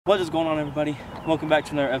What is going on, everybody? Welcome back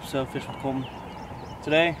to another episode of Fish with Colton.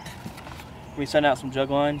 Today we sent out some jug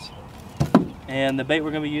lines, and the bait we're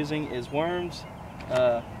going to be using is worms,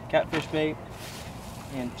 catfish bait,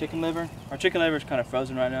 and chicken liver. Our chicken liver is kind of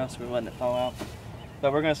frozen right now, so we're letting it thaw out.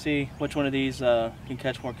 But we're going to see which one of these can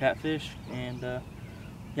catch more catfish, and yeah,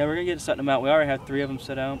 we're going to get setting them out. We already have 3 of them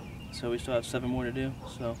set out, so we still have 7 more to do.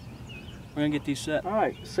 So we're going to get these set. All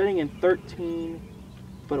right, sitting in 13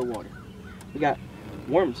 foot of water. We got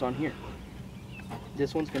worms on here.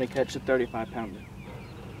 This one's gonna catch a 35-pounder,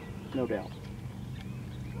 no doubt.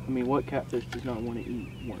 I mean, what catfish does not want to eat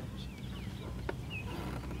worms?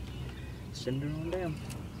 Send her on down.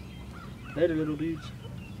 Later, little dudes.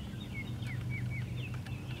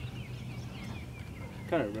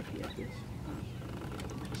 Kind of rookie at this.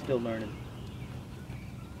 Still learning.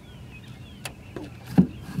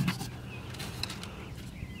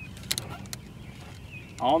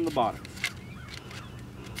 On the bottom.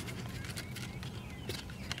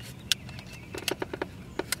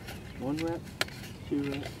 One wrap,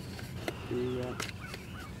 2 wrap, 3 wrap,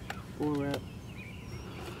 4 wrap,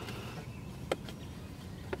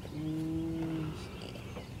 and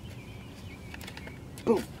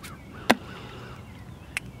boom!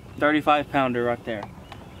 35-pounder right there.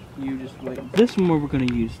 You just wait. This one we're going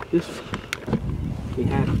to use. This we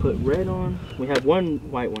have put red on. We have one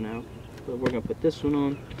white one out, but we're going to put this one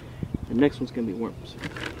on. The next one's going to be worms.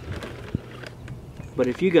 But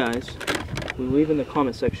if you guys we leave in the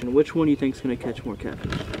comment section which one you think is going to catch more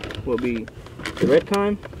catfish. Will it be the red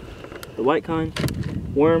kind, the white kind,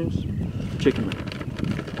 worms, chicken liver?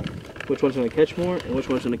 Which one's going to catch more and which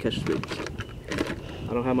one's going to catch the biggest?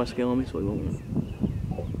 I don't have my scale on me, so we won't know.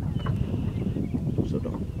 So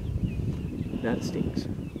don't. That stinks.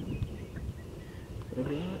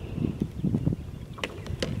 Whatever you want.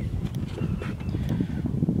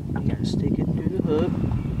 You gotta stick it through the hook.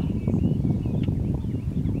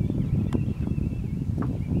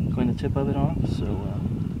 Clean the tip of it off so you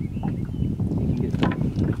can get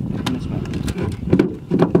in this mouth.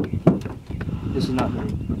 This is not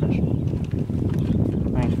very professional.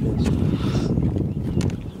 I ain't this.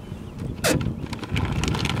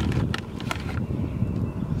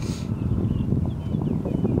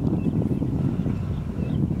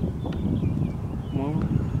 One,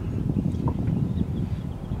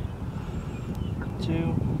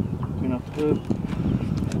 2, clean off the hook.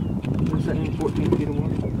 What's that in 14 feet of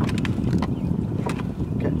water?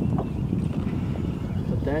 Okay.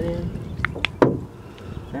 Put that in.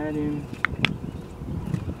 That in.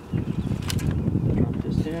 Drop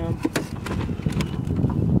this down.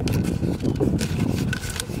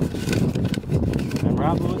 And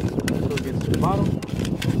ravel it until it gets to the bottom.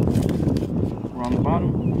 We're on the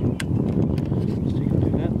bottom. Stick it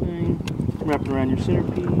through that thing. Wrap it around your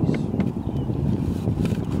centerpiece.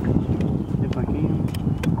 If I can.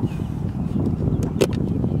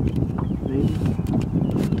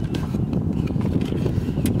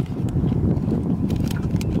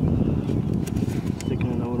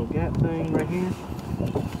 Sticking in a little gap thing right here,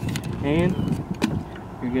 and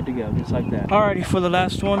you're good to go, just like that. Alrighty, for the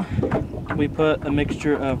last one, we put a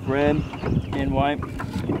mixture of red and white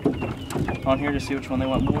on here to see which one they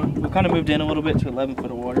want more. We kind of moved in a little bit to 11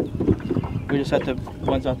 foot of water. We just had the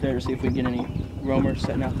ones out there to see if we can get any roamers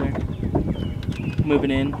sitting out there,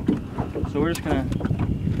 moving in. So we're just gonna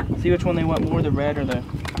see which one they want more, the red or the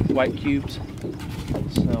white cubes.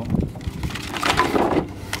 So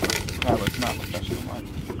that was not professional.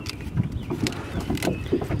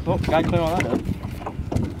 Oh, gotta clean all that up.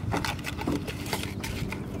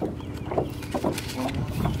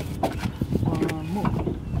 One more.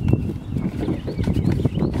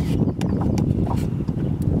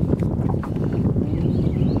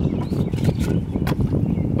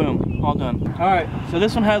 Boom, all done. All right, so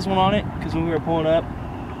this one has one on it because when we were pulling up,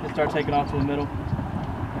 start taking off to the middle.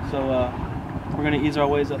 So we're going to ease our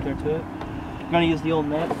ways up there to it. I'm going to use the old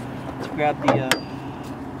net to grab the,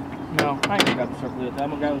 no, I ain't going to grab the circle with that. I'm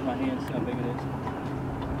going to grab it with my hands, see how big it is.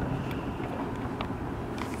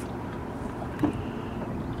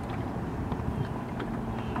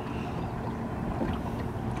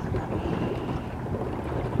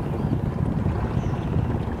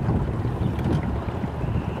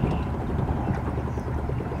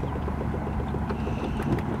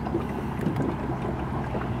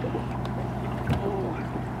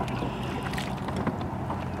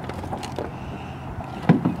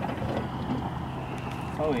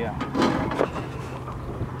 Oh yeah.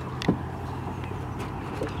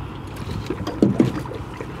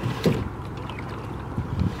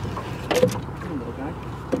 Little guy.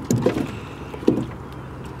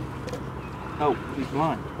 Oh, he's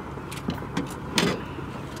blind.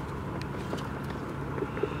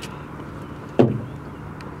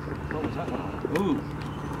 Ooh,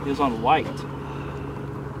 it was on white.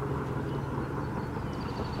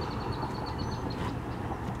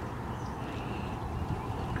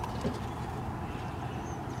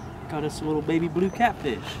 Got us a little baby blue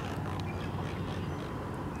catfish.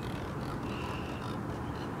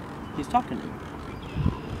 He's talking to me.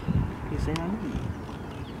 He's saying I know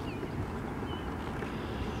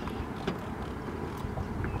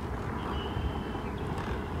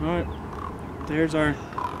you. Alright, there's our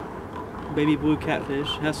baby blue catfish.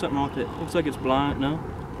 It has something on it. Looks like it's blind, no?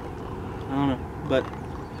 I don't know, but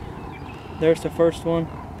there's the first one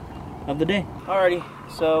of the day. Alrighty,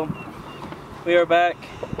 so we are back.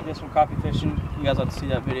 Did some crappie fishing. You guys have to see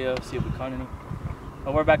that video, see if we caught any.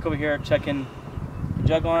 But we're back over here checking the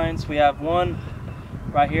jug lines. We have one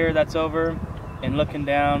right here that's over, and looking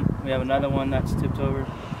down, we have another one that's tipped over.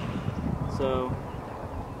 So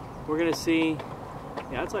we're gonna see.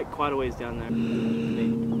 Yeah, it's like quite a ways down there.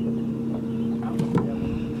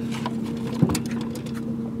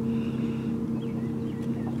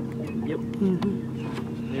 Yep.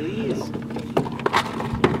 There he is.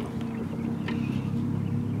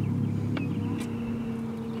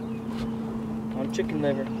 On chicken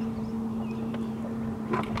liver.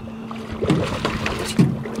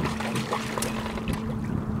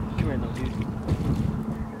 Come here, little dude.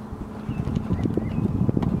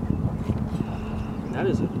 That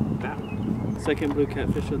is about second blue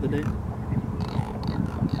catfish of the day.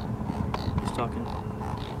 He's talking.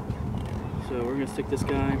 So we're gonna stick this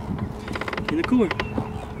guy in the cooler.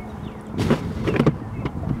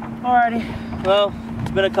 Alrighty, well,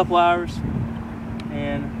 it's been a couple hours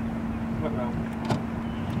and what wrong?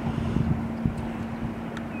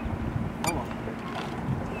 Hold on.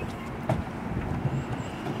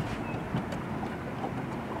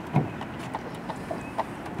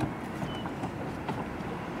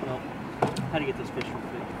 Well, how to get this fish real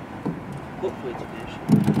quick? Hopefully it's a fish.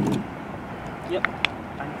 Yep,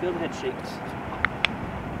 I can feel the head shakes.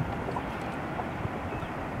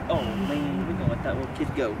 Oh man, we're gonna let that little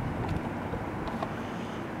kid go.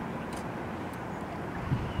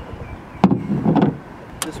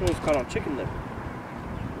 This one was caught on chicken liver.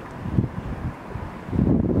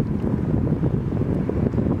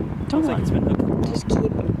 Looks like it's been hooked. Just keep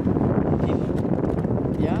it. Keep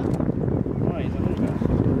it. Yeah? Oh, he's on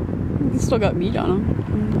the It's still got meat on him.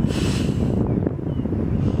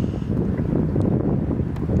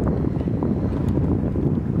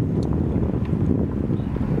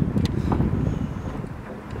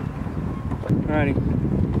 Alrighty,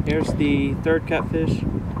 here's the third catfish.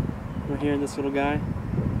 We're here in this little guy.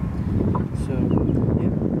 So, yeah,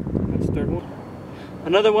 that's the third one.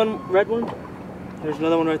 Another one, red one. There's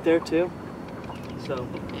another one right there too. So,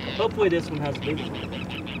 hopefully this one has a big one.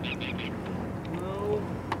 No.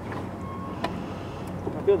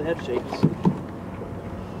 I feel the head shakes.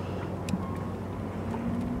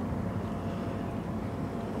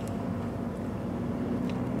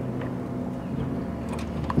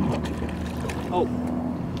 Oh,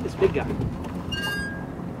 this big guy.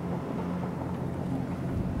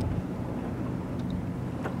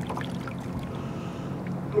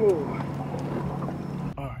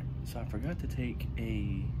 Alright, so I forgot to take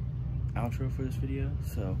a outro for this video.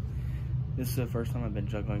 So this is the first time I've been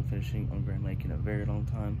jug line fishing on Grand Lake in a very long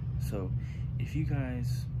time. So if you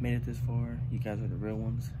guys made it this far, you guys are the real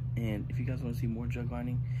ones. And if you guys want to see more jug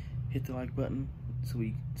lining, hit the like button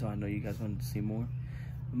so I know you guys want to see more.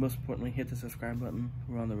 But most importantly, hit the subscribe button.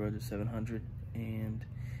 We're on the road to 700. And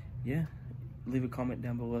yeah, leave a comment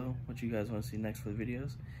down below what you guys want to see next for the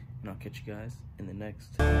videos. And I'll catch you guys in the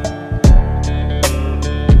next.